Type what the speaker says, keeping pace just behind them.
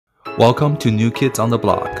Welcome to New Kids on the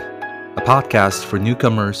Block, a podcast for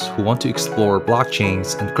newcomers who want to explore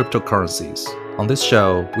blockchains and cryptocurrencies. On this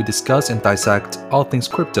show, we discuss and dissect all things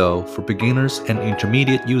crypto for beginners and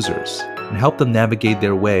intermediate users and help them navigate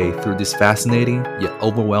their way through this fascinating yet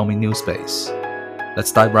overwhelming new space.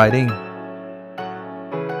 Let's dive right in.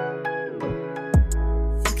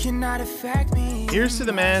 Here's to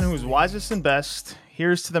the man who's wisest and best.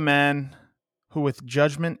 Here's to the man who with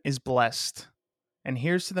judgment is blessed. And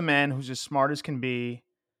here's to the man who's as smart as can be.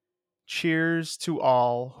 Cheers to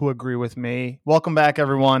all who agree with me. Welcome back,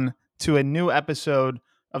 everyone, to a new episode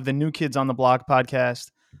of the New Kids on the Block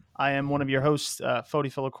podcast. I am one of your hosts,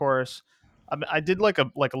 Fody Philokoris. I did like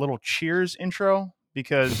a little cheers intro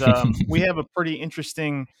because we have a pretty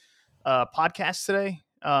interesting podcast today.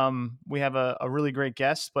 We have a really great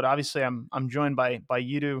guest, but obviously I'm joined by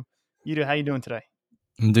Yidu. Yidu, how you doing today?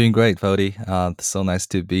 I'm doing great, Fody. So nice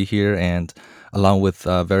to be here, and along with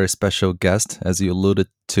a very special guest, as you alluded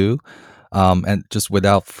to. And just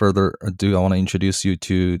without further ado, I want to introduce you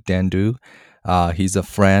to Dan Du. He's a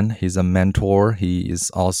friend. He's a mentor. He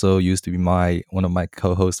is also used to be one of my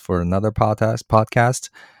co-hosts for another podcast.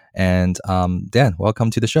 And Dan,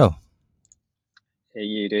 welcome to the show. Hey,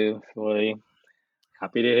 you do. Really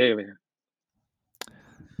happy to hear you.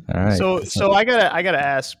 All right. So I gotta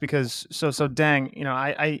ask because dang,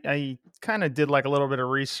 I kind of did like a little bit of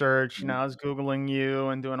research. I was Googling you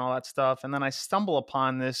and doing all that stuff, and then I stumble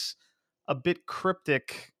upon this a bit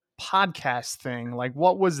cryptic podcast thing. Like,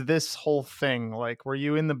 what was this whole thing? Like, were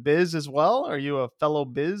you in the biz as well? Are you a fellow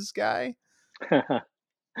biz guy?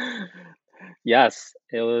 Yes,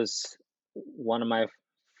 it was one of my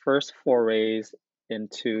first forays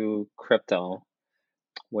into crypto,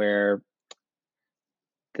 where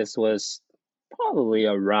this was probably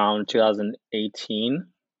around 2018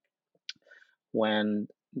 when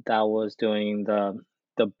that was doing the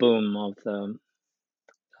boom of the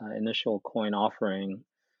initial coin offering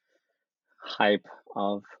hype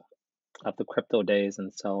of the crypto days,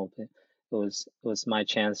 and so it was my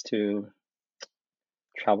chance to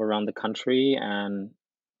travel around the country and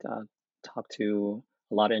talk to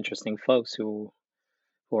a lot of interesting folks who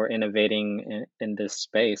are innovating in this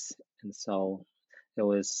space, and so it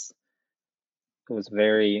was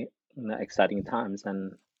very exciting times,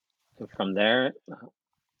 and from there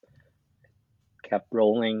kept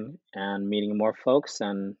rolling and meeting more folks,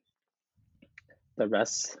 and the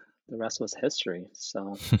rest was history.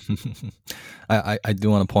 So I do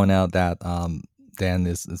want to point out that Dan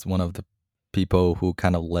is one of the people who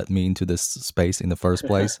kind of led me into this space in the first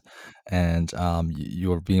place. And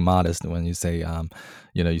you're being modest when you say,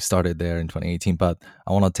 you started there in 2018. But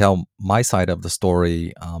I want to tell my side of the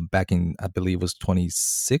story. Back in, I believe it was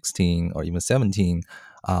 2016 or even 17,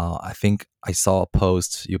 I think I saw a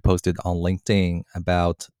post you posted on LinkedIn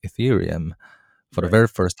about Ethereum. For the very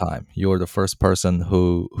first time, you were the first person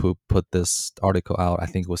who put this article out. I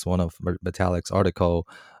think it was one of Vitalik's article,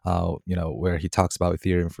 where he talks about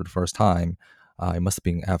Ethereum for the first time. It must have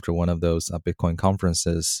been after one of those Bitcoin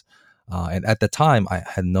conferences. And at the time, I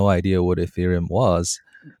had no idea what Ethereum was,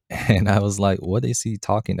 and I was like, "What is he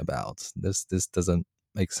talking about? This doesn't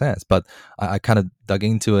make sense." But I kind of dug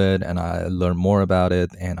into it, and I learned more about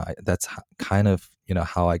it, and that's kind of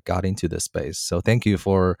how I got into this space. So thank you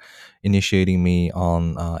for initiating me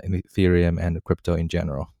on Ethereum and crypto in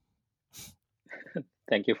general.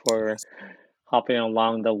 thank you for hopping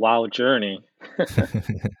along the wild journey.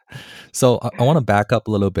 So I want to back up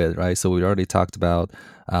a little bit, right? So we already talked about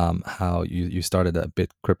how you started a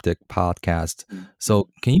bit cryptic podcast. So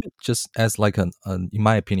can you just, as like in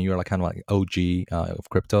my opinion, you're like kind of like OG of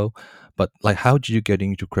crypto, but like how did you get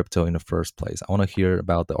into crypto in the first place? I want to hear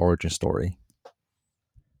about the origin story.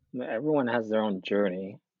 Everyone has their own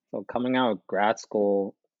journey. So coming out of grad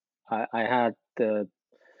school, I had the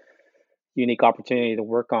unique opportunity to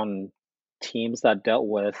work on teams that dealt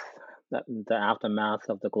with the aftermath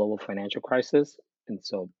of the global financial crisis. And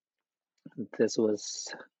so this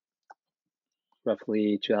was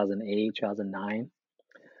roughly 2008, 2009.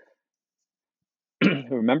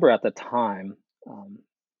 Remember at the time,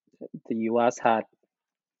 the US had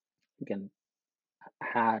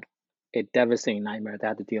a devastating nightmare they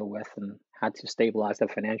had to deal with and had to stabilize the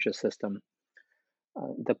financial system.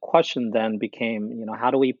 The question then became,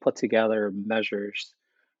 how do we put together measures,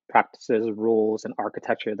 practices, rules, and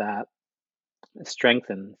architecture that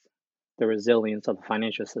strengthens the resilience of the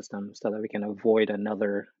financial system so that we can avoid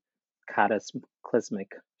another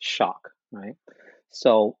cataclysmic shock, right?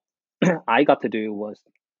 So I got to do was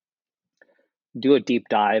do a deep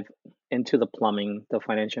dive into the plumbing, the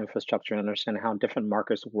financial infrastructure, and understand how different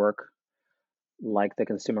markets work like the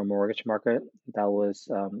consumer mortgage market. That was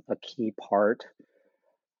a key part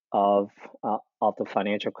of the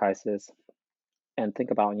financial crisis. And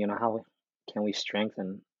think about, how can we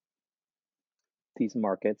strengthen these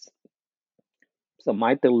markets? So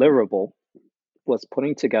my deliverable was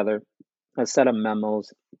putting together a set of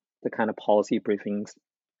memos, the kind of policy briefings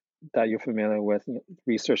that you're familiar with,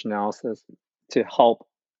 research analysis, to help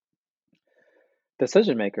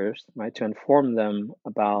decision makers, right, to inform them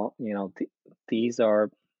about, these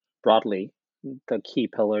are broadly the key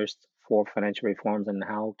pillars for financial reforms and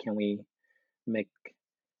how can we make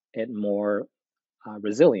it more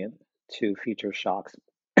resilient to future shocks.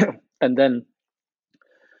 And then,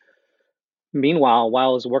 meanwhile, while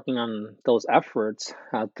I was working on those efforts,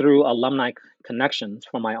 through alumni connections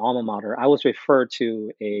from my alma mater, I was referred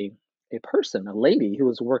to a person, a lady who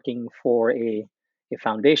was working for a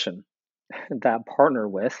foundation that partner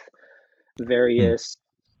with Hmm. various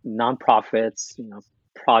nonprofits,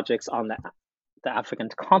 projects on the African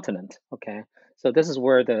continent. Okay, so this is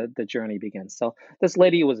where the journey begins. So this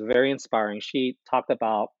lady was very inspiring. She talked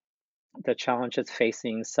about the challenges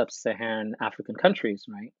facing sub-Saharan African countries,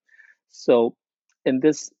 right? So in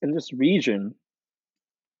this region,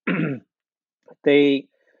 they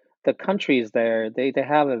the countries there they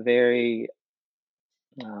have a very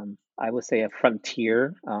I would say a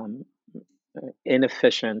frontier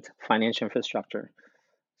inefficient financial infrastructure.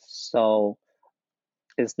 So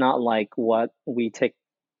it's not like what we take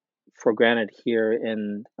for granted here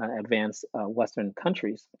in advanced Western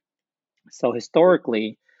countries. So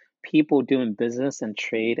historically, people doing business and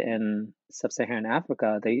trade in sub-Saharan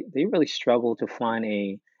Africa, they really struggle to find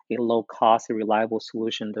a low cost and reliable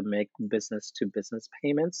solution to make business to business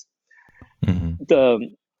payments. Hmm. The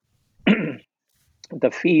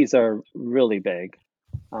the fees are really big.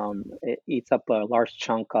 It eats up a large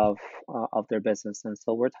chunk of their business, and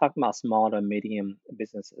so we're talking about small to medium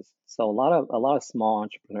businesses. So a lot of small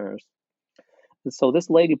entrepreneurs. And so this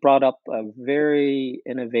lady brought up a very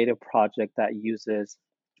innovative project that uses,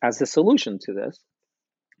 as a solution to this,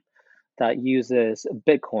 that uses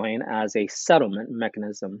Bitcoin as a settlement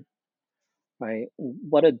mechanism, right?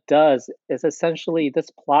 What it does is essentially this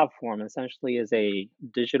platform essentially is a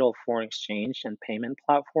digital foreign exchange and payment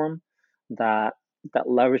platform that that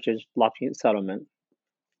leverages blockchain settlement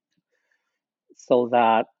so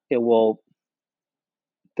that it will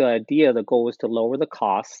the goal is to lower the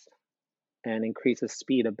cost and increase the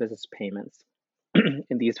speed of business payments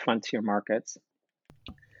in these frontier markets.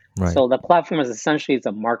 Right. So the platform is essentially is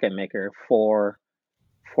a market maker for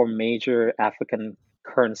major African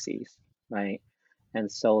currencies, right?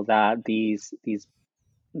 And so that these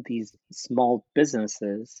small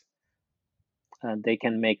businesses they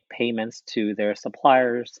can make payments to their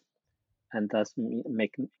suppliers and thus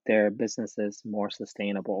make their businesses more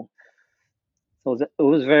sustainable. So it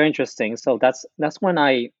was very interesting. So that's when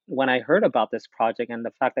I heard about this project and the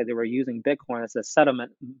fact that they were using Bitcoin as a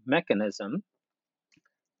settlement mechanism.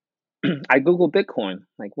 I googled Bitcoin,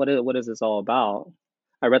 like what is this all about?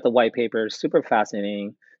 I read the white paper, super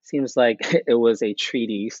fascinating. Seems like it was a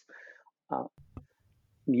treatise uh,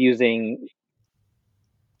 using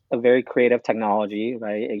a very creative technology,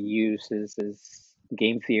 right? It uses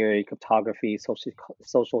game theory, cryptography,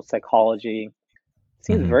 social psychology.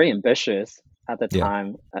 Seems Hmm. very ambitious at the Yeah.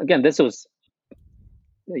 time. Again, this was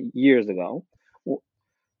years ago.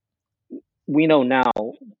 We know now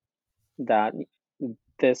that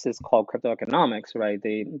this is called crypto economics, right?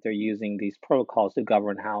 They're using these protocols to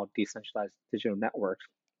govern how decentralized digital networks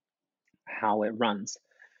how it runs.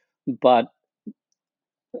 But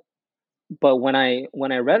when I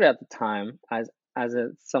read it at the time, as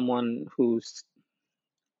someone who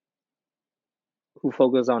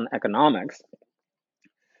focuses on economics,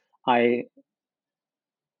 I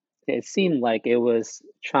it seemed like it was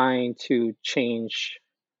trying to change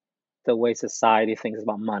the way society thinks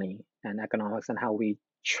about money and economics and how we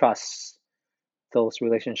trust those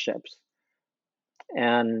relationships.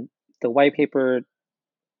 And the white paper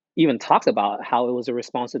even talks about how it was a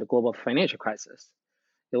response to the global financial crisis.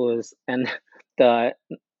 It was, and the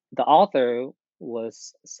the author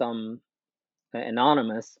was some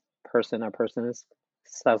anonymous person or persons,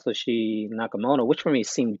 Satoshi Nakamoto, which for me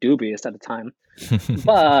seemed dubious at the time.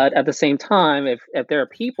 But at the same time, if there are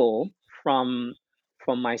people from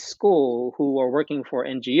from my school who are working for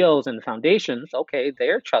NGOs and foundations, okay,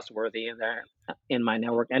 they're trustworthy and they're in my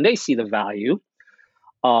network, and they see the value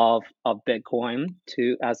of Bitcoin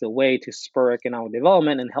to as a way to spur economic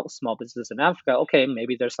development and help small businesses in Africa. Okay,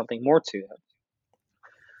 maybe there's something more to it.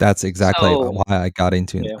 That's exactly So why I got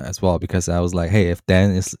into it yeah, as well, because I was like, hey, if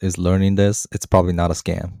Dan is learning this, it's probably not a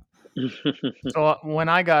scam. So when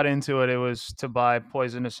I got into it, it was to buy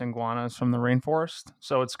poisonous iguanas from the rainforest.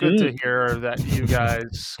 So it's good to Mm. hear that you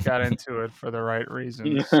guys got into it for the right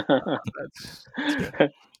reasons. That's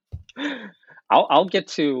good. I'll get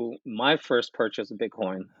to my first purchase of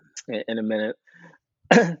Bitcoin in a minute.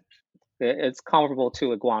 It's comparable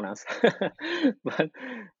to iguanas, but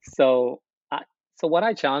so I, so what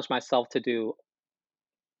I challenge myself to do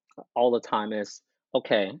all the time is,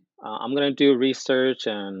 okay, I'm gonna do research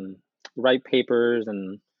and write papers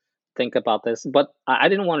and think about this, but I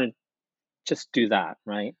didn't want to just do that,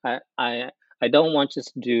 right? I don't want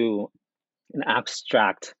just to do an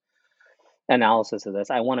abstract analysis of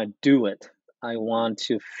this. I want to do it. I want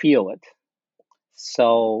to feel it.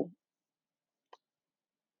 So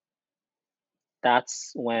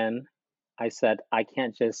that's when I said I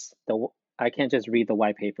can't just read the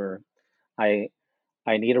white paper. I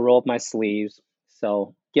I need to roll up my sleeves.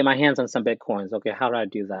 So get my hands on some Bitcoins. Okay, how do I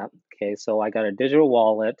do that? Okay, so I got a digital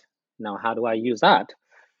wallet. Now how do I use that?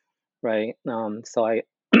 Right. So I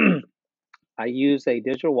I use a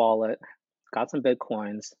digital wallet, got some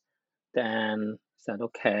Bitcoins, then said,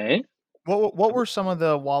 okay. What were some of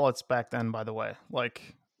the wallets back then, by the way?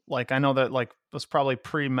 Like I know that like was probably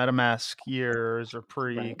pre MetaMask years or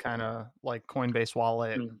pre Right. kind of like Coinbase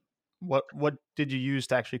wallet. Mm. What did you use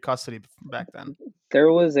to actually custody back then?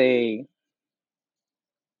 There was a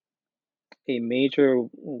major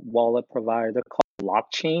wallet provider. They're called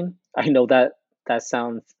Blockchain. I know that that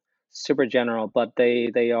sounds super general, but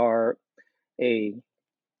they are a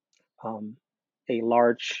um, a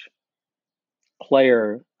large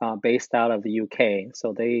player based out of the UK.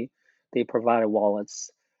 So they provided wallets,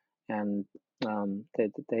 and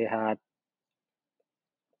they had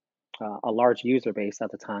a large user base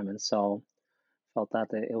at the time, and so felt that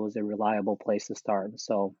it was a reliable place to start.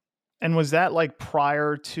 So And was that like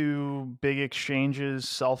prior to big exchanges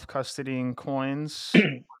self-custodying coins?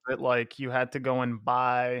 Was it like you had to go and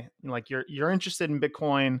buy like you're interested in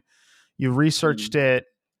Bitcoin, you researched mm, it,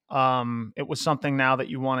 it was something now that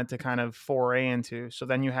you wanted to kind of foray into. So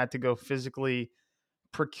then you had to go physically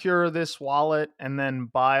procure this wallet and then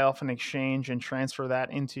buy off an exchange and transfer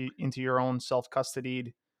that into your own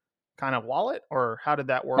self-custodied kind of wallet, or how did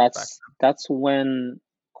that work back that's when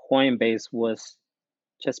Coinbase was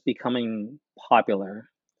just becoming popular. then?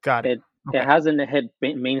 Got it. It Okay. hasn't hit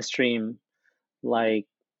mainstream like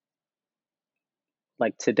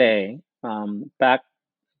today.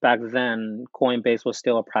 Back then, Coinbase was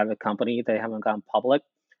still a private company. They haven't gone public,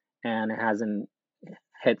 and it hasn't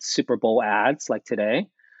hit Super Bowl ads like today.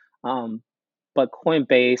 Um, but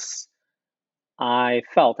Coinbase, I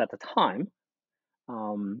felt at the time,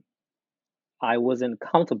 um, I wasn't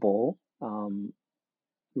comfortable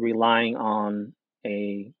relying on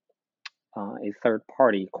a third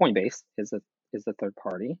party. Coinbase is a third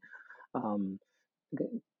party, um,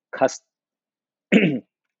 cus-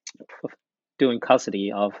 doing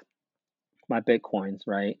custody of my Bitcoins,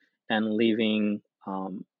 right, and leaving uh,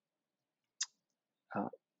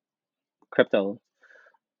 crypto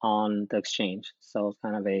on the exchange. So it's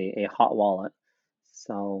kind of a hot wallet.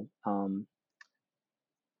 So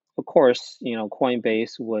of course,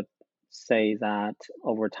 Coinbase would say that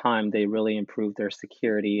over time they really improved their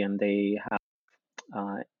security and they have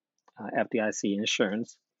uh, FDIC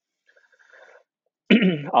insurance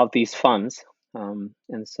of these funds, and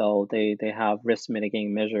so they have risk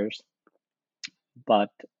mitigating measures. But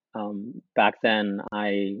back then,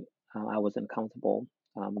 I wasn't comfortable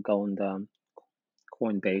going the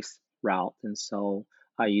Coinbase route, and so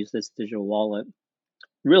I used this digital wallet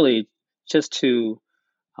really just to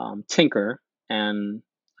tinker and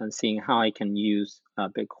seeing how I can use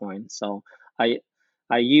Bitcoin. So I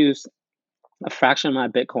I use a fraction of my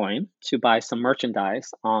Bitcoin to buy some merchandise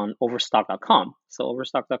on Overstock.com. So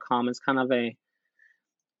Overstock.com is kind of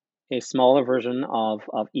a smaller version of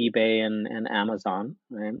eBay and Amazon,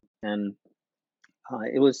 right? And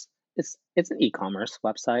it was it's an e-commerce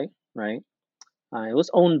website, right? It was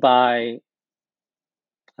owned by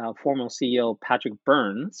former CEO Patrick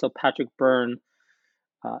Byrne. So Patrick Byrne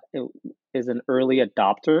it, is an early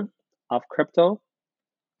adopter of crypto,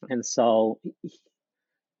 and so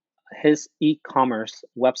his e-commerce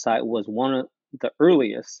website was one of the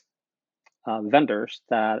earliest vendors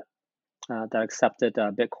that accepted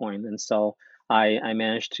Bitcoin, and so I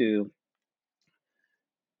managed to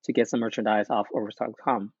get some merchandise off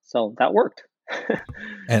Overstock.com. So that worked.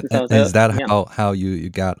 And So is that yeah. how you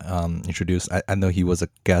got introduced? I know he was a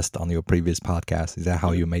guest on your previous podcast. Is that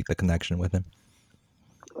how Mhm. you make the connection with him?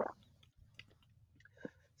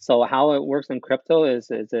 So how it works in crypto is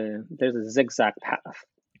there's a zigzag path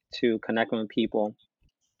to connect with people.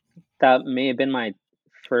 That may have been my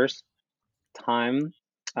first time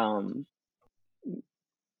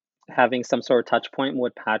having some sort of touch point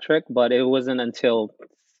with Patrick, but it wasn't until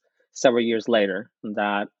several years later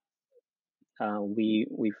that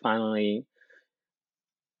we finally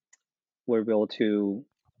were able to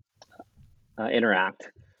interact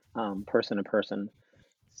person to person.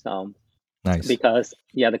 So Nice. because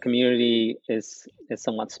the community is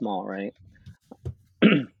somewhat small, right?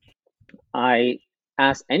 I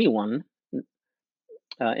asked anyone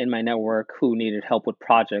in my network who needed help with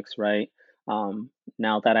projects, right?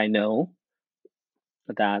 Now that I know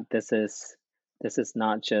that this is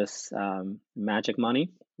not just magic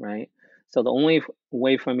money, right? So the only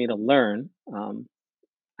way for me to learn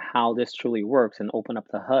how this truly works and open up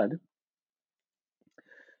the HUD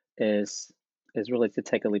is really to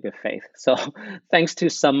take a leap of faith. So thanks to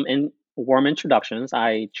some warm introductions,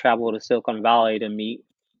 I traveled to Silicon Valley to meet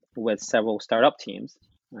with several startup teams,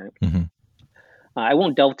 right? Hmm. I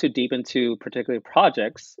won't delve too deep into particular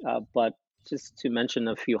projects, but just to mention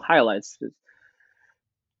a few highlights.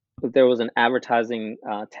 There was an advertising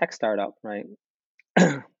tech startup, right,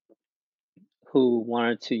 who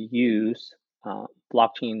wanted to use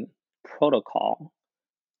blockchain protocol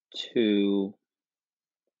to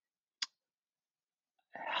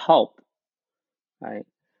help, right,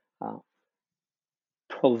 uh,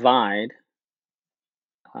 provide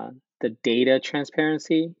the data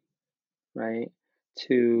transparency, right,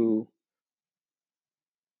 to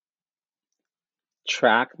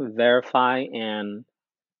track, verify, and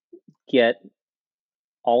get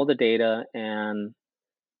all the data and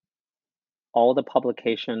all the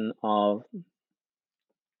publication of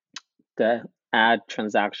the ad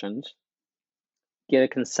transactions, get a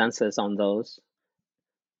consensus on those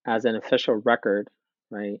as an official record,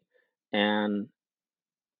 right, and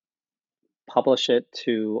publish it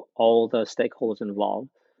to all the stakeholders involved.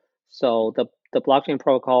 So the blockchain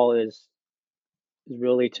protocol is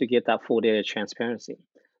really to get that full data transparency.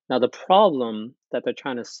 Now the problem that they're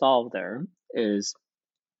trying to solve there is,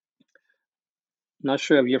 not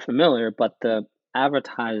sure if you're familiar, but the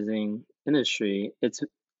advertising industry, it's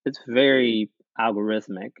very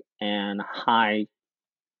algorithmic and high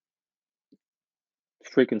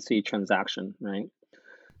frequency transaction, right?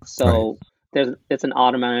 Right. So it's an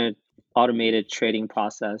automated trading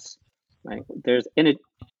process, right? There's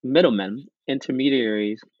middlemen,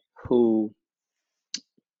 intermediaries who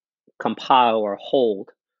compile or hold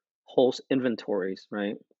inventories,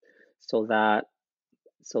 right? So that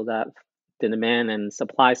so that the demand and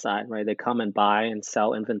supply side, right? They come and buy and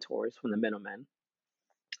sell inventories from the middlemen.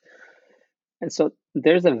 And so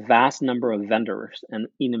there's a vast number of vendors and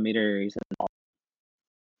intermediaries involved.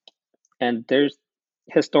 And there's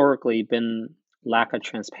historically been lack of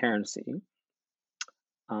transparency,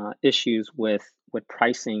 issues with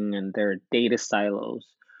pricing and their data silos,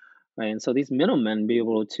 right? And so these middlemen be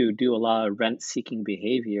able to do a lot of rent-seeking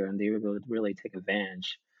behavior, and they were able to really take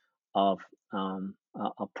advantage of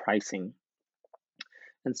pricing.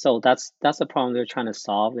 And so that's the problem they're trying to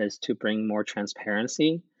solve, is to bring more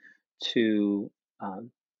transparency to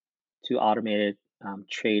um, automated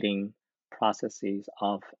trading processes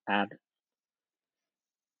of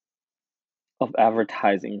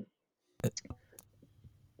advertising.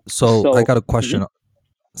 So I So got a mhm, question.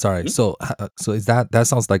 Sorry. mhm. So so is that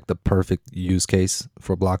sounds like the perfect use case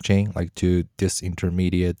for blockchain, like to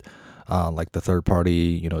disintermediate, like the third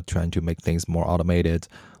party, trying to make things more automated.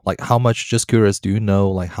 Like how much? Just curious. Do you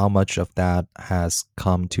know like how much of that has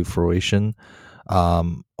come to fruition,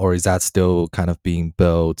 or is that still kind of being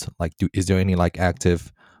built? Like, is there any like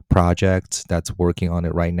active project that's working on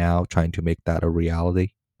it right now, trying to make that a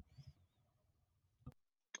reality?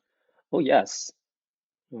 Oh yes,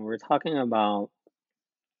 when we're talking about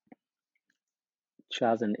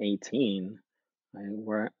 2018, right?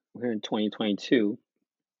 We're in 2022.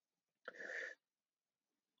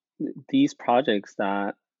 These projects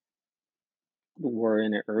that were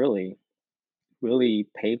in it early really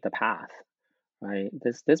paved the path, right?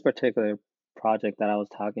 This particular project that I was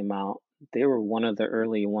talking about, they were one of the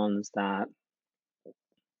early ones that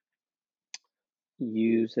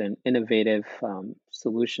use an innovative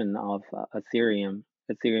solution of Ethereum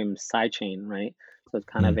sidechain, right? So it's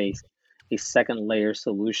kind of Mm, a second layer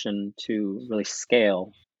solution to really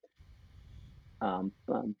scale um,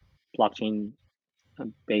 um, blockchain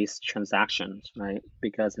based transactions, right?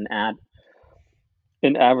 Because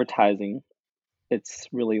in advertising, it's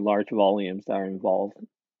really large volumes that are involved,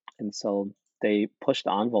 and so they pushed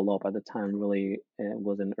the envelope at the time. Really,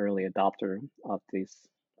 was an early adopter of these.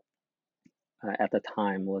 At the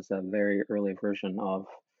time, was a very early version of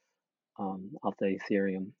the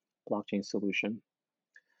Ethereum blockchain solution.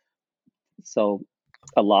 So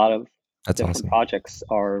a lot of That's different awesome. projects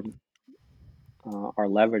are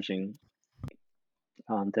leveraging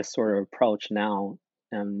this sort of approach now,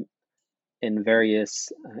 um, in various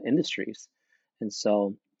industries. And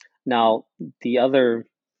so now the other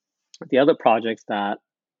the other projects that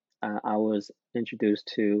I was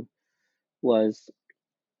introduced to was,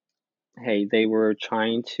 hey, they were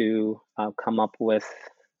trying to come up with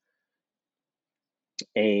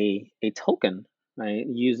a token, right,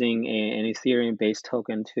 using an Ethereum based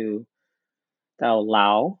token to that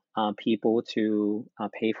allow people to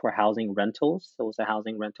pay for housing rentals. So it's a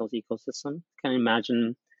housing rentals ecosystem. Can you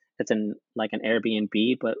imagine it's an like an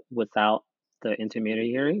Airbnb, but without the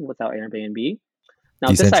intermediary, without Airbnb. Now,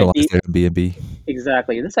 this idea, Decentralized Airbnb.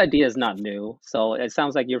 exactly, this idea is not new. So it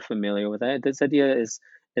sounds like you're familiar with it. This idea is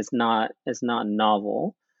not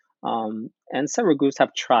novel, and several groups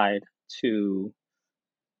have tried to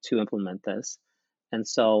to implement this. And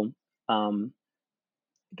so, um,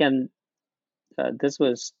 again, this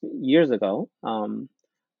was years ago.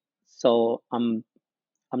 So I'm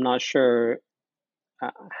not sure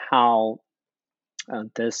how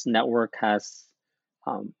this network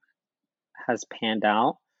um, has panned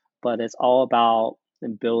out, but it's all about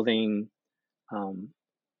building um,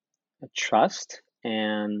 a trust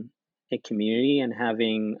and a community and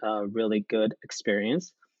having a really good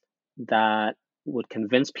experience that would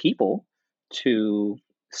convince people to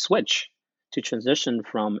switch to transition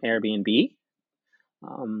from Airbnb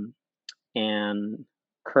um, and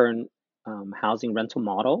current housing rental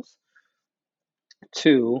models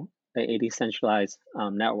to a decentralized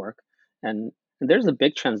network. And there's a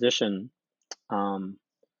big transition um,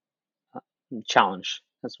 challenge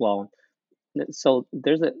as well. So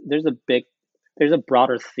there's a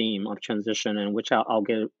broader theme of transition, in which I'll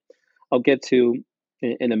get to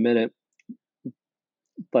in a minute.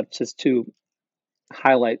 But just to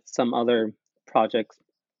highlight some other projects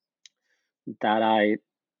that I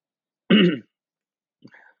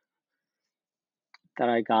that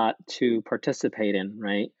I got to participate in,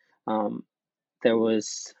 right? Um, there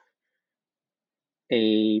was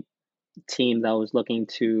a team that was looking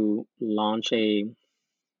to launch a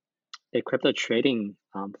crypto trading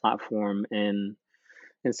platform in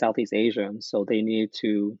Southeast Asia. And so they needed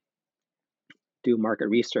to do market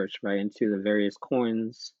research, right, into the various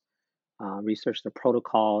coins, research the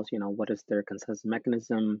protocols, what is their consensus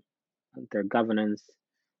mechanism, their governance,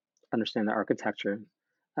 understand the architecture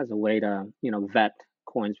as a way to, vet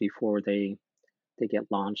coins before they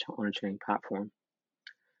get launched on a trading platform.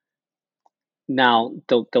 Now,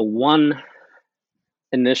 the one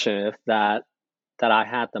initiative that I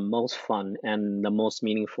had the most fun and the most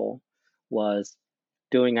meaningful was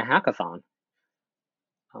doing a hackathon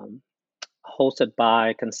um, hosted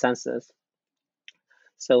by Consensus.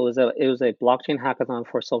 So it was a blockchain hackathon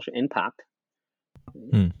for social impact.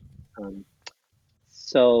 Hmm. Um,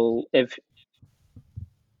 so if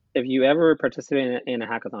you ever participate in a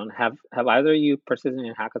hackathon, have either of you participated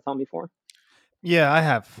in a hackathon before? Yeah, I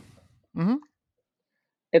have. Hmm.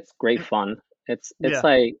 It's great fun. It's it's Yeah.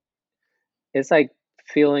 like it's like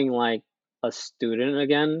feeling like a student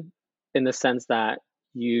again, in the sense that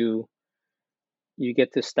you you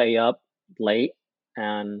get to stay up late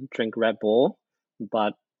and drink Red Bull,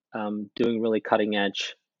 but doing really cutting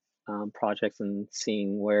edge projects and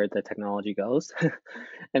seeing where the technology goes.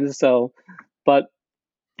 And so, but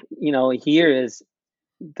here is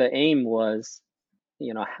the aim was,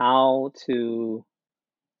 how to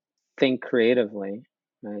think creatively,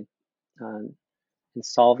 right, um, in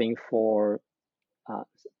solving for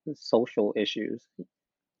social issues.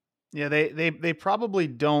 Yeah, they probably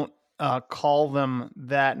don't call them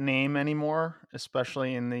that name anymore,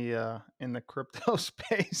 especially in the crypto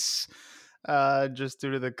space, just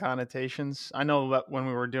due to the connotations. I know that when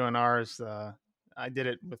we were doing ours, I did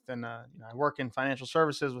it within. I work in financial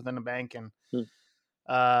services within a bank, and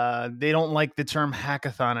Hmm, they don't like the term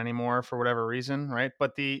hackathon anymore for whatever reason, right?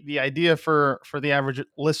 But the idea for the average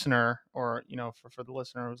listener, or for the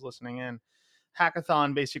listener who's listening in,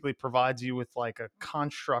 hackathon basically provides you with like a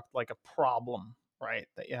construct, like a problem, right,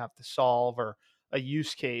 that you have to solve, or a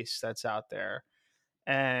use case that's out there,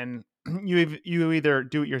 and you either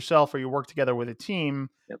do it yourself or you work together with a team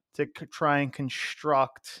yep, to try and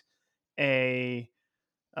construct a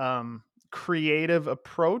creative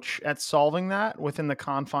approach at solving that within the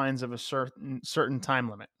confines of a certain time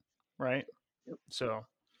limit, right? yep, So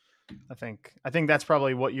I think that's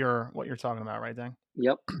probably what you're talking about, right, Dang?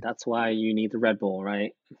 yep. That's why you need the Red Bull,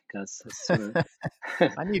 right? Because it's sort of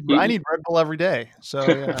I need I you, need Red Bull every day. So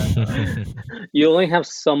yeah. you only have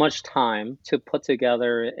so much time to put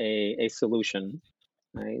together a solution,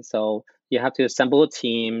 right? So you have to assemble a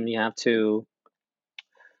team, you have to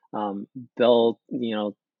build,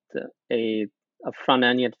 a front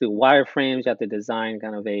end. You have to do wireframes. You have to design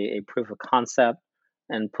kind of a proof of concept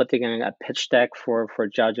and put together a pitch deck for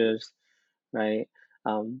judges, right?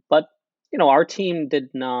 But our team did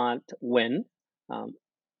not win,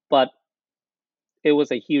 but it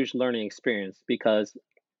was a huge learning experience because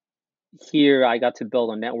here I got to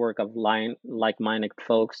build a network of like-minded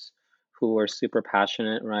folks who were super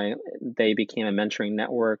passionate, right? They became a mentoring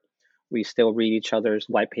network. We still read each other's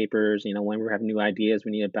white papers. When we have new ideas,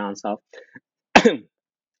 we need to bounce off.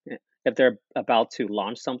 If they're about to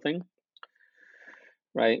launch something,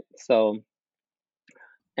 right? So,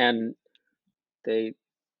 and they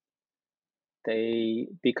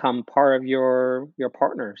become part of your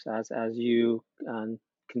partners as you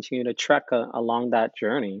continue to trek along that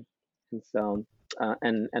journey. And so,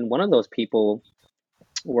 and one of those people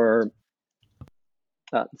were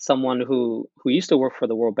someone who used to work for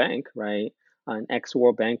the World Bank, right? An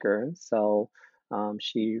ex-World Banker. So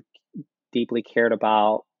she deeply cared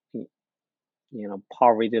about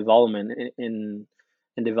poverty development in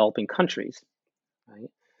developing countries, right?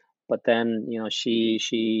 But then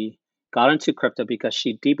she got into crypto because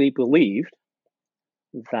she deeply believed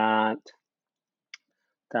that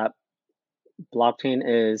that blockchain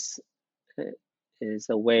is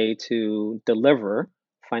a way to deliver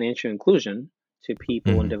financial inclusion to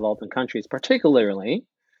people in Mhm. developing countries, particularly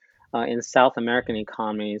in South American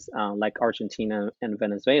economies like Argentina and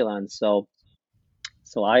Venezuela. And so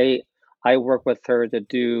I work with her to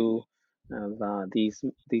do these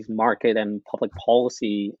market and public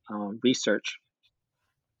policy research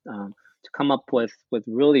to come up with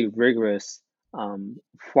really rigorous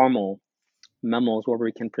formal memos where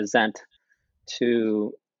we can present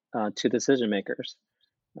to decision makers,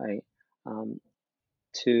 right? Um,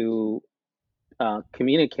 to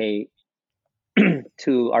communicate,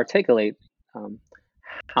 to articulate um,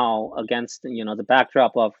 how against the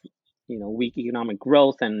backdrop of weak economic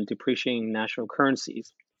growth and depreciating national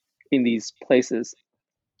currencies in these places,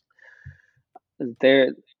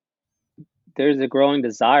 there there's a growing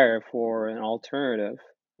desire for an alternative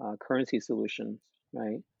currency solution,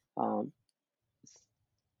 right? Um,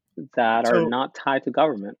 that are So not tied to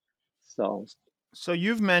government. So, so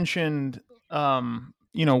you've mentioned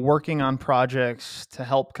working on projects to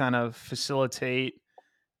help kind of facilitate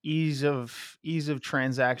ease of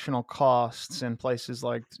transactional costs in places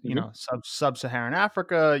like mhm, sub-Saharan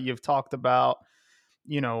Africa. You've talked about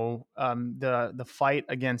the fight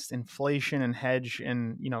against inflation and hedge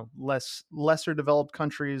in lesser developed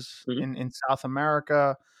countries mhm. in South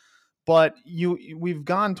America. But we've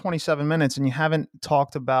gone 27 minutes and you haven't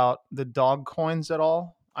talked about the dog coins at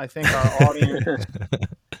all. I think our audience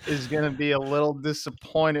is going to be a little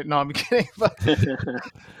disappointed. No, I'm kidding. But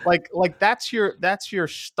like that's your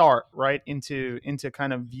start, right, into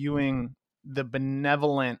kind of viewing the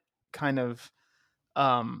benevolent kind of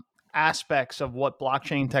um aspects of what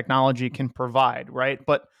blockchain technology can provide, right?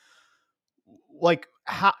 But like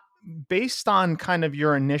how, based on kind of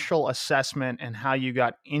your initial assessment and how you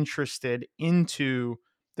got interested into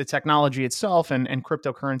the technology itself and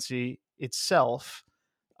cryptocurrency itself,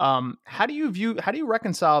 how do you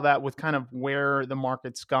reconcile that with kind of where the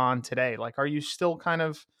market's gone today? Like, are you still kind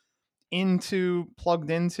of plugged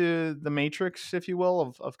into the matrix, if you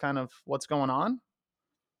will, of kind of what's going on?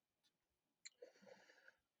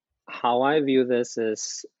 How I view this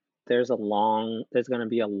is there's going to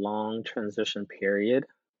be a long transition period.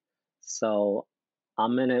 So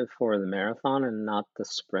I'm in it for the marathon and not the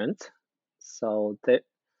sprint. So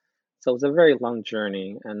so it's a very long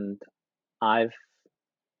journey, and I've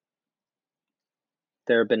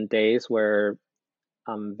there have been days where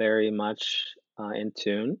I'm very much in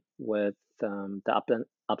tune with the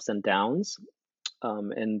ups and downs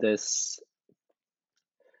in this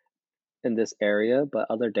area, but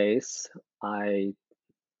other days I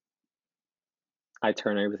I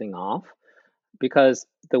turn everything off because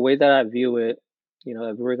the way that I view it,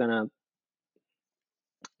 if we're gonna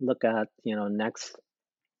look at next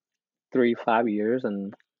 3 5 years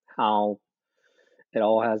and how it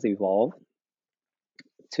all has evolved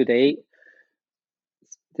today,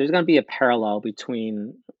 there's gonna be a parallel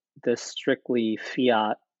between this strictly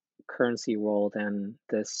fiat currency world and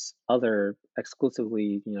this other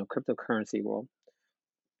exclusively cryptocurrency world,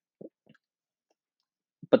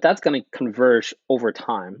 but that's going to converge over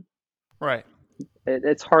time. Right.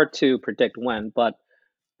 It's hard to predict when, but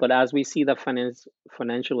as we see the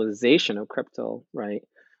financialization of crypto, right,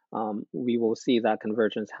 we will see that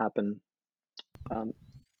convergence happen um,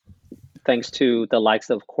 thanks to the likes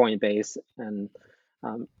of Coinbase and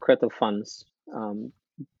crypto funds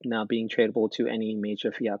now being tradable to any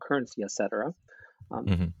major fiat currency, etc. Um,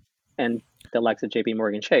 Mhm. and the likes of JP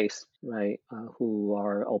Morgan Chase, right, who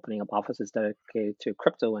are opening up offices dedicated to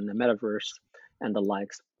crypto and the metaverse and the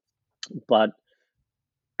likes. But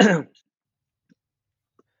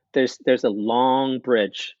there's a long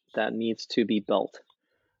bridge that needs to be built,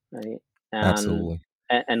 right? And Absolutely.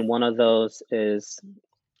 and one of those is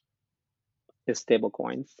stable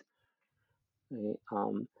coins, right?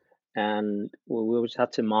 And we'll just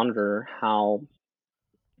have to monitor how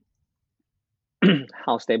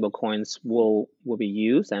how stable coins will be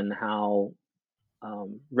used and how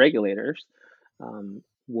regulators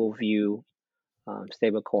will view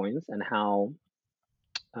stable coins and how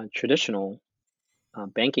traditional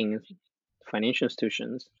banking financial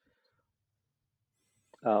institutions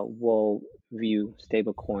will view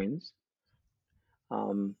stable coins.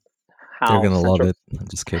 Um, They're how gonna love central it. I'm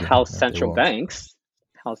just kidding. how No, they central won't. banks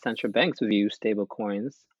how central banks view stable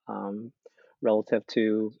coins relative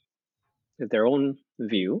to their own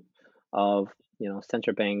view of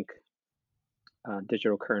central bank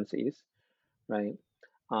digital currencies, right?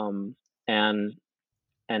 Um, and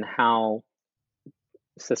how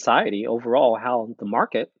society overall, how the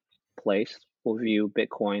marketplace will view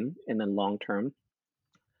Bitcoin in the long term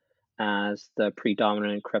as the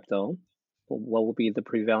predominant crypto. What will be the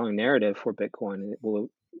prevailing narrative for Bitcoin? Will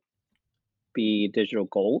it be digital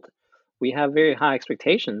gold? We have very high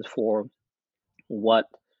expectations for what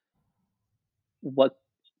what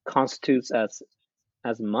constitutes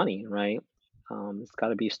as money, right? It's got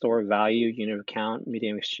to be store of value, unit of account,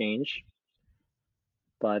 medium of exchange,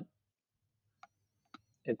 but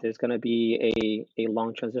there's going to be a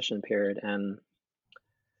long transition period, and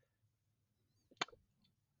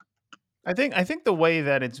I think the way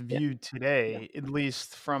that it's yeah, viewed yeah, today, at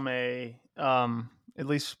least from a at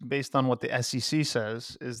least based on what the SEC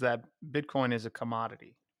says, is that Bitcoin is a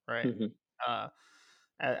commodity, right? hmm Uh,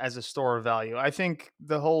 as a store of value. I think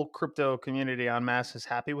the whole crypto community en masse is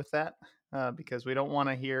happy with that because we don't want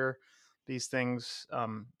to hear these things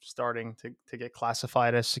starting to get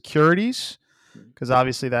classified as securities because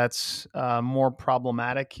obviously that's more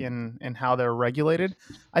problematic in how they're regulated.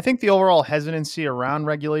 I think the overall hesitancy around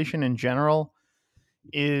regulation in general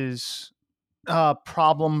is a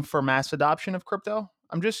problem for mass adoption of crypto.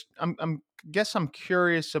 I'm guess I'm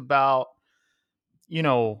curious about you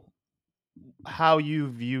know how you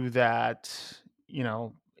view that. You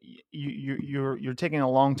know, you're taking a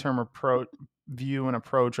long term approach view and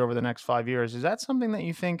approach over the next 5 years. Is that something that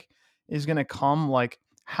you think is going to come? Like,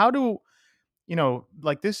 how do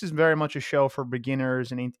like this is very much a show for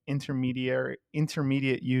beginners and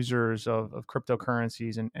intermediate users of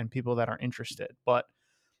cryptocurrencies and people that are interested. But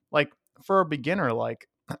like for a beginner, like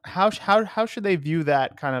how should they view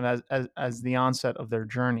that kind of as the onset of their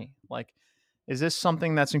journey? Like, is this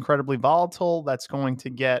something that's incredibly volatile that's going to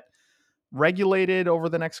get regulated over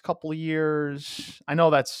the next couple of years? I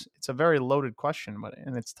know it's a very loaded question, but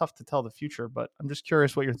and it's tough to tell the future. But I'm just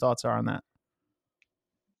curious what your thoughts are on that.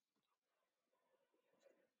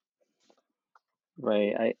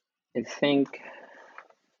 right. I think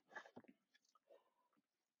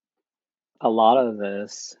a lot of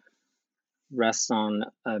this rests on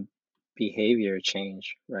a behavior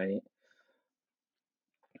change, right?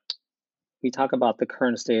 We talk about the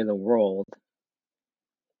current state of the world,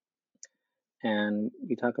 and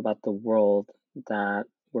we talk about the world that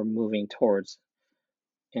we're moving towards.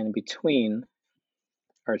 And in between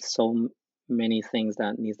are so many things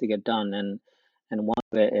that needs to get done, and one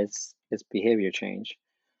of it is behavior change.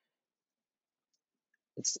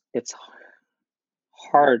 It's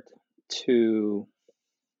hard to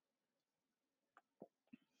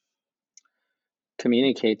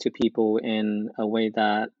communicate to people in a way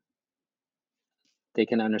that they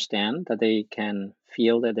can understand, that they can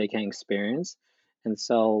feel, that they can experience. And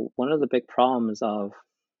so one of the big problems of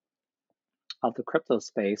the crypto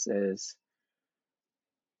space is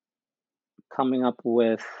coming up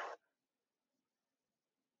with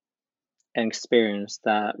an experience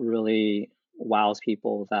that really wows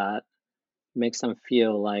people, that makes them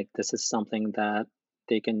feel like this is something that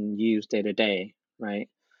they can use day to day, right?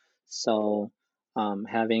 So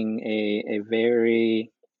having a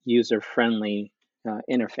very user friendly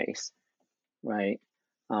interface, right?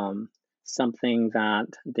 Um, something that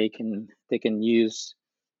they can use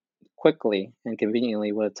quickly and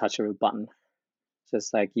conveniently with a touch of a button,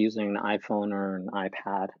 just like using an iPhone or an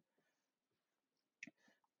iPad.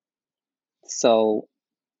 So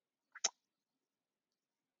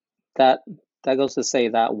that that goes to say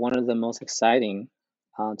that one of the most exciting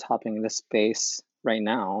topic in this space right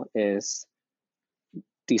now is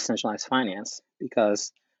decentralized finance,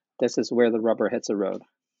 because this is where the rubber hits the road,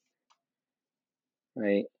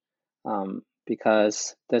 right?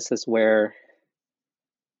 because this is where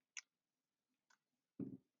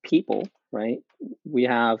people, right? We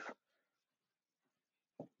have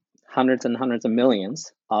hundreds and hundreds of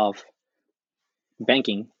millions of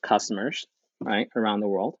banking customers, right, around the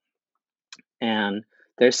world, and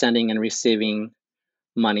they're sending and receiving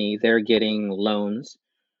money. They're getting loans,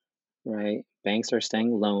 right? Banks are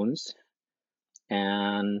sending loans,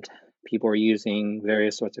 and people are using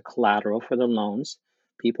various sorts of collateral for the loans.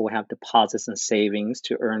 People have deposits and savings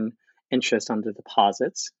to earn interest on the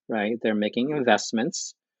deposits, right? They're making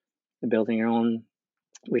investments, building their own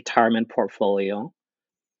retirement portfolio.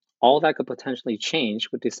 All that could potentially change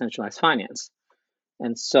with decentralized finance.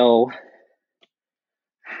 And so,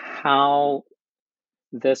 how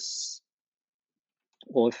this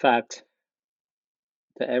will affect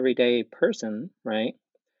the everyday person, right,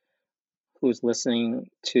 who's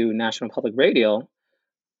listening to National Public Radio,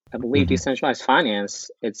 I believe Hmm. decentralized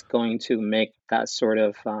finance, it's going to make that sort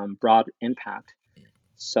of broad impact.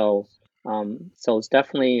 So, so it's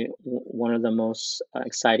definitely one of the most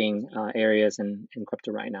exciting areas in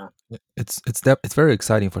crypto right now. It's very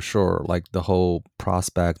exciting for sure. Like the whole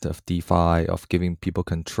prospect of DeFi, of giving people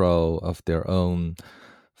control of their own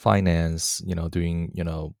finance. Doing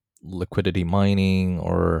liquidity mining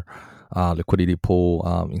or liquidity pool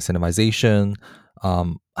incentivization.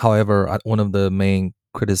 However, one of the main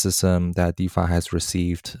criticism that DeFi has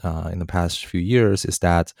received in the past few years is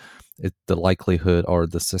that the likelihood or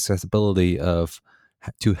the susceptibility of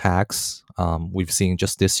to hacks. We've seen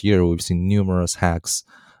just this year, we've seen numerous hacks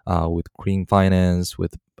with Green Finance,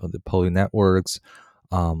 with the Poly networks,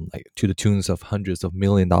 like to the tunes of hundreds of $1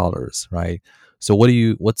 million, right? So,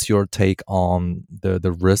 what's your take on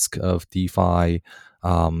the risk of DeFi,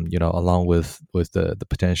 along with the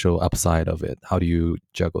potential upside of it? How do you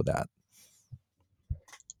juggle that?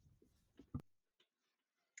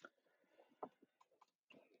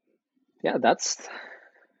 Yeah, that's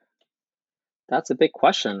a big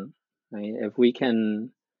question. I mean, if we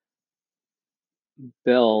can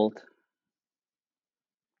build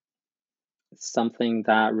something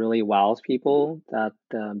that really wows people, that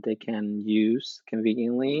they can use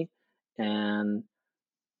conveniently, and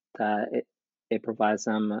that it provides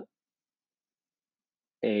them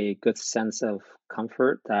a good sense of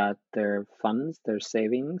comfort that their funds, their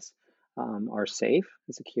savings, are safe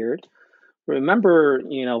and secured. Remember,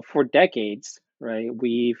 for decades, right?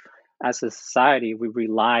 As a society, we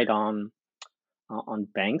relied on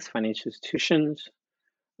banks, financial institutions,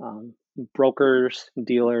 um, brokers,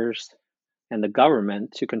 dealers, and the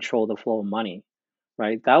government to control the flow of money,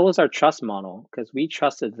 right? That was our trust model because we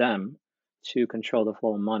trusted them to control the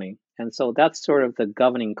flow of money. And so that's sort of the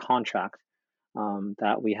governing contract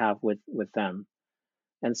that we have with them.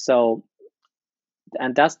 And so,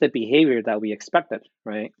 and that's the behavior that we expected,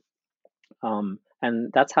 right?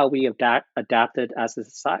 And that's how we adapted as a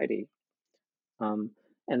society. Um,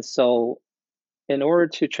 and so, in order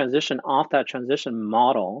to transition off that transition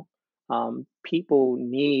model, people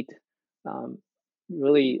need um,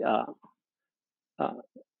 really, uh,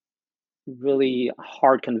 really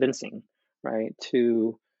hard convincing, right?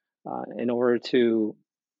 To In order to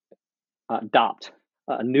adopt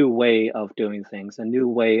a new way of doing things, a new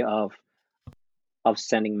way of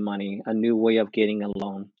sending money, a new way of getting a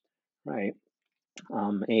loan, right?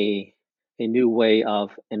 A new way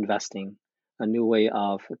of investing, a new way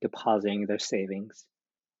of depositing their savings.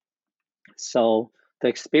 So the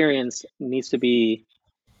experience needs to be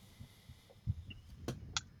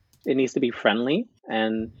friendly,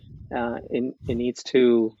 and it needs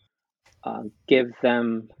to give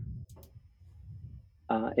them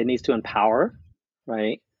it needs to empower,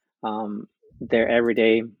 right? Their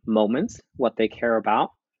everyday moments, what they care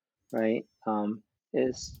about, right?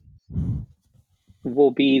 Is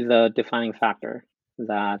will be the defining factor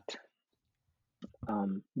that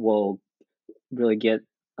will really get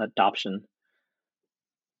adoption.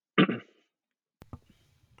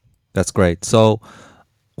 That's great. So,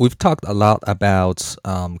 we've talked a lot about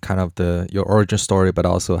kind of your origin story, but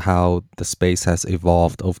also how the space has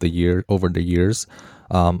evolved over the years.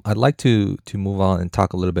 I'd like to move on and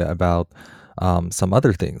talk a little bit about some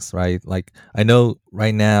other things, right? Like I know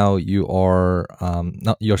right now you are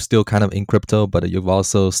not you're still kind of in crypto, but you've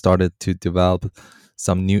also started to develop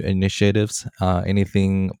some new initiatives.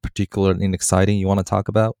 Anything particular and exciting you want to talk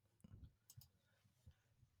about?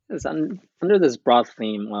 Is under this broad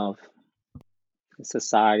theme of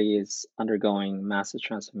society is undergoing massive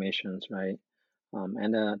transformations, right?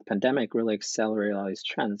 And the pandemic really accelerated all these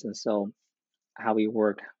trends. And so, how we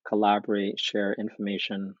work, collaborate, share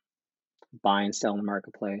information, buy and sell in the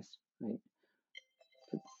marketplace, right?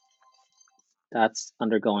 that's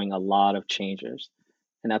undergoing a lot of changes.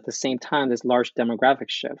 And at the same time, there's large demographic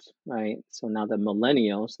shifts, right? So now the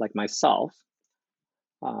millennials, like myself,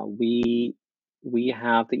 we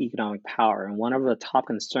have the economic power, and one of the top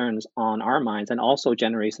concerns on our minds, and also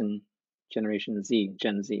Generation Z,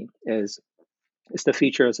 Gen Z, is the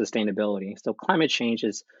future of sustainability. So climate change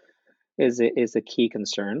is a key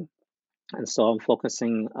concern, and so I'm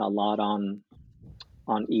focusing a lot on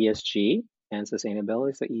ESG and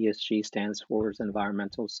sustainability. So ESG stands for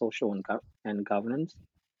environmental, social, and governance.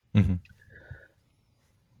 Hmm.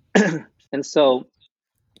 And so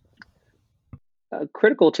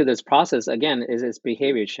critical to this process again is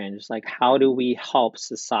behavior change. Like, how do we help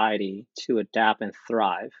society to adapt and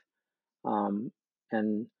thrive, um,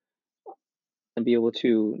 and be able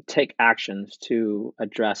to take actions to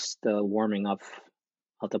address the warming of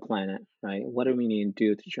the planet, right? What do we need to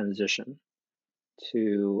do to transition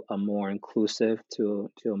to a more inclusive,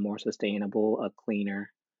 to a more sustainable, a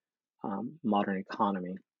cleaner, modern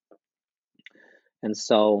economy? And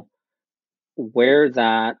so where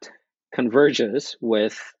that converges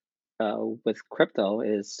with crypto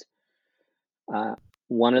is uh,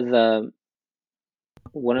 one of the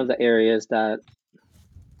areas that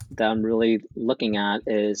I'm really looking at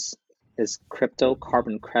is crypto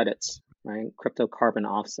carbon credits, right? Crypto carbon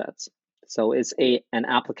offsets. So it's an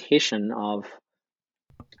application of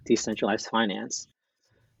decentralized finance.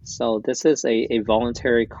 So this is a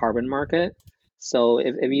voluntary carbon market. So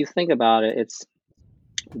if you think about it, it's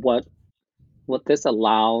what this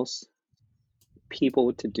allows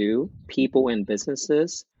people and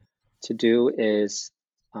businesses to do is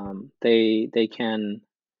they can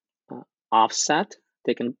uh, offset,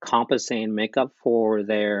 they can compensate and make up for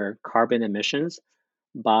their carbon emissions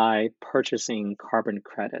by purchasing carbon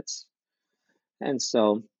credits. And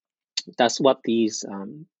so that's what these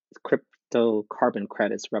crypto carbon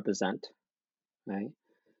credits represent, right?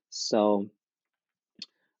 So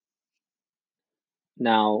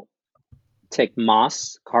now take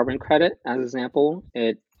Moss carbon credit as an example.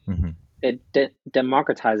 Hmm. It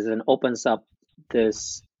democratizes and opens up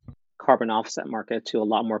this carbon offset market to a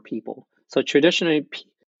lot more people. So traditionally,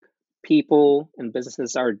 people and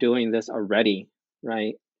businesses are doing this already,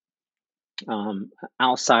 right?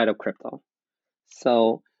 Outside of crypto.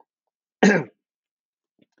 So,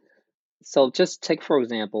 so just take for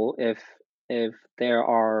example, if there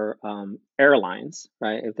are airlines,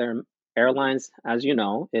 right? If there are airlines, as you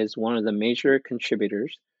know, is one of the major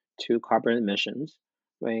contributors to carbon emissions,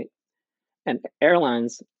 right? And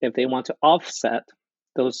airlines, if they want to offset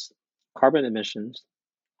those carbon emissions,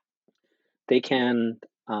 they can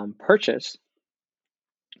purchase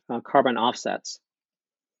carbon offsets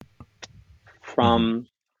Hmm.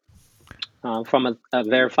 from a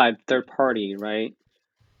verified third party, right?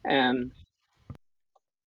 And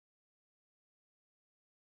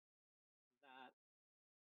that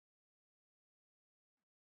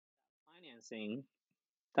financing,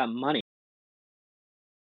 that money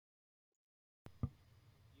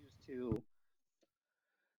used to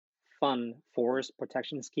fund forest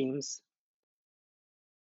protection schemes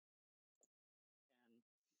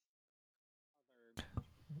and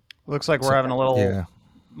Looks like we're So having a little yeah,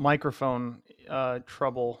 microphone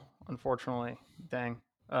trouble, unfortunately. Dang.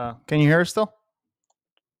 Can you hear us still?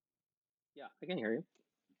 yeah, I can hear you.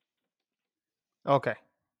 Okay.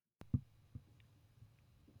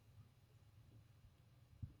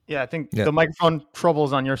 Yeah, I think yeah, the microphone trouble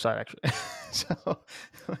is on your side, actually. So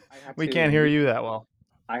I had we to can't hear mute. you that well.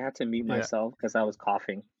 I had to mute Yeah. myself because I was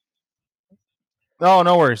coughing. Oh,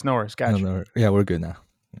 no worries. No worries. no, Gotcha. no, yeah, we're good now.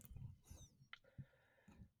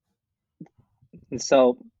 And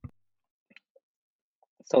so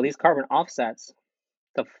these carbon offsets,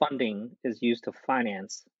 the funding is used to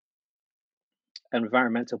finance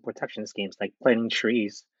environmental protection schemes like planting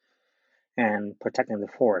trees and protecting the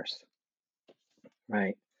forest,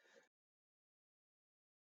 right?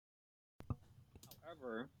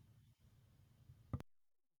 However,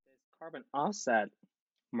 this carbon offset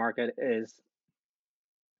market is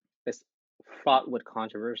fraught with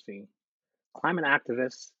controversy. Climate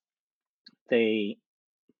activists, they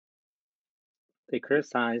they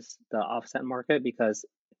criticize the offset market because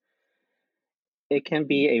it can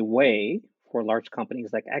be a way for large companies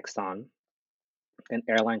like Exxon and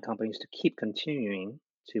airline companies to keep continuing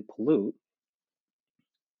to pollute,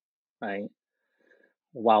 right,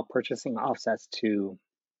 while purchasing offsets to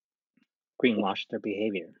greenwash their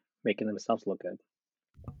behavior, making themselves look good.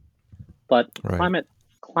 But Right.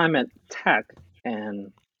 climate tech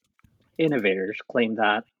and innovators claim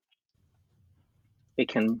that it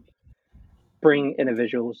can bring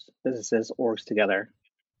individuals, businesses, orgs together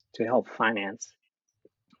to help finance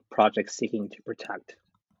projects seeking to protect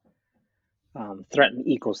threatened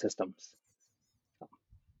ecosystems.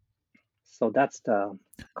 So that's the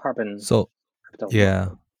carbon So crypto yeah,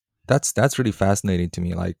 market. that's really fascinating to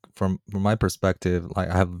me. Like from my perspective, like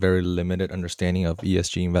I have very limited understanding of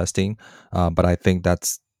ESG investing, but I think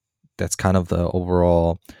that's kind of the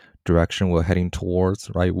overall direction we're heading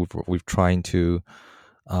towards, right? We've trying to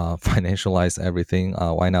financialize everything.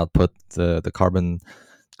 Why not put the carbon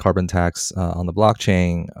tax on the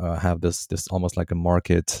blockchain? Have this almost like a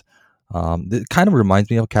market. It kind of reminds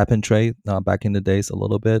me of cap and trade back in the days a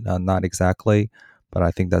little bit, not exactly, but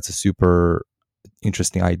I think that's a super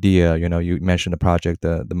interesting idea. You know, you mentioned the project,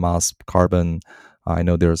 the Mars Carbon. I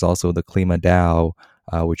know there's also the Klima DAO,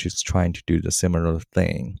 which is trying to do the similar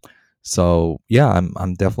thing. So yeah,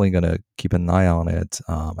 I'm definitely gonna keep an eye on it.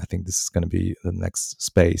 I think this is gonna be the next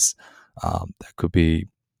space that could be,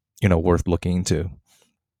 worth looking into.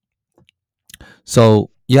 So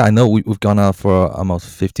yeah, I know we've gone on for almost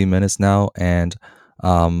 15 minutes now, and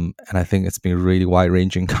I think it's been a really wide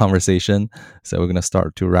ranging conversation. So we're gonna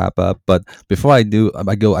start to wrap up. But before I do,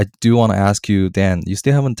 I do want to ask you, Dan. You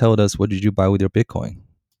still haven't told us what did you buy with your Bitcoin?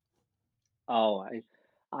 Oh,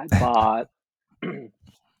 I bought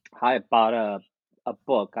I bought a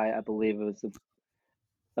book. I believe it was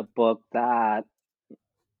a book that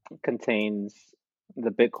contains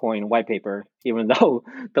the Bitcoin white paper, even though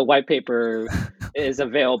the white paper is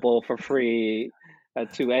available for free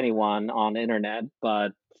to anyone on the internet.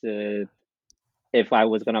 But if I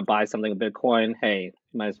was gonna buy something with Bitcoin, hey,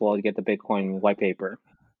 might as well get the Bitcoin white paper.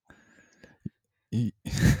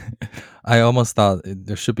 I almost thought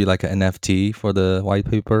there should be like an NFT for the white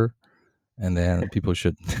paper, and then people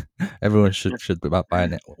should, everyone should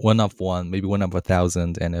buy one of one, maybe one of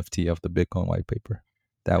 1,000 NFT of the Bitcoin white paper.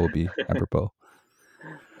 That would be apropos.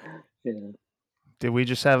 Yeah. Did we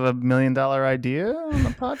just have $1 million idea on the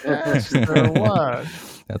podcast or what?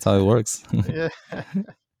 That's how it works. Yeah.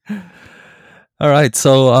 All right,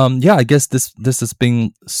 so yeah, I guess this has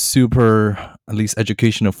been super, at least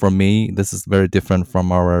educational for me. This is very different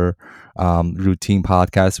from our routine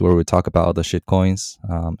podcast where we talk about the shit coins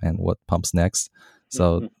and what pumps next.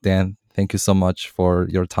 So Dan, thank you so much for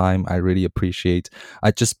your time. I really appreciate. I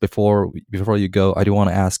just before you go, I do want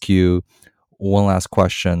to ask you one last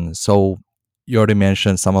question. So you already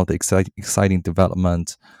mentioned some of the exciting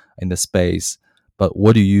development in the space, but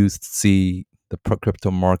what do you see the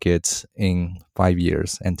crypto market in 5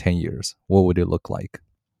 years and 10 years? What would it look like?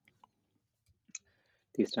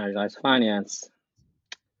 Decentralized finance.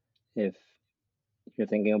 If you're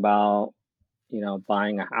thinking about,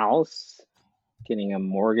 buying a house, getting a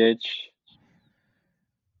mortgage,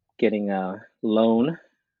 getting a loan,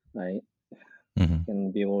 right? Mm-hmm.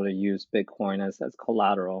 And be able to use Bitcoin as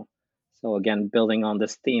collateral. So again, building on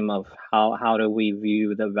this theme of how do we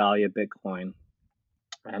view the value of Bitcoin,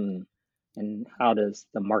 and how does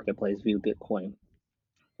the marketplace view Bitcoin?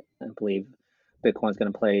 I believe Bitcoin is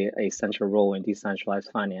going to play a central role in decentralized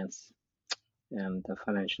finance and the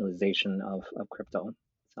financialization of crypto.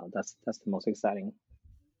 So that's the most exciting.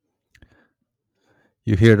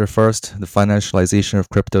 You hear it first. The financialization of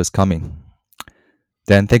crypto is coming.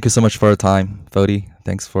 Dan, thank you so much for your time. Fody,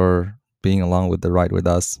 thanks for being along with the ride with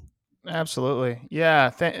us. Absolutely. Yeah.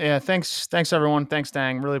 Thanks everyone. Thanks,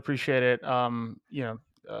 Dang. Really appreciate it.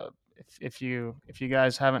 If you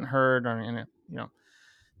guys haven't heard,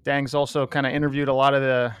 Dang's also kind of interviewed a lot of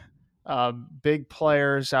the big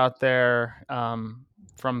players out there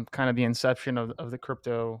from kind of the inception of the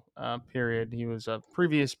crypto period. He was a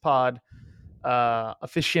previous pod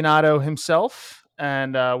aficionado himself,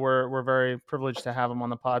 and we're very privileged to have him on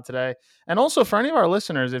the pod today. And also for any of our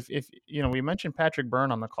listeners, if we mentioned Patrick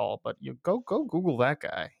Byrne on the call, but you go Google that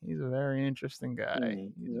guy. He's a very interesting guy.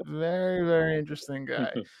 He's a very, very interesting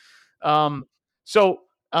guy.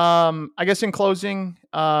 I guess in closing,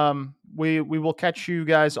 we will catch you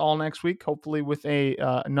guys all next week, hopefully with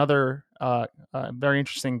another very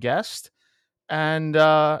interesting guest. And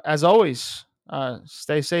as always,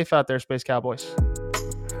 stay safe out there, Space Cowboys.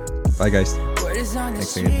 Bye, guys.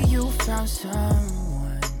 Thanks again. You found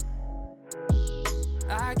someone.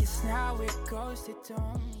 I guess now it goes to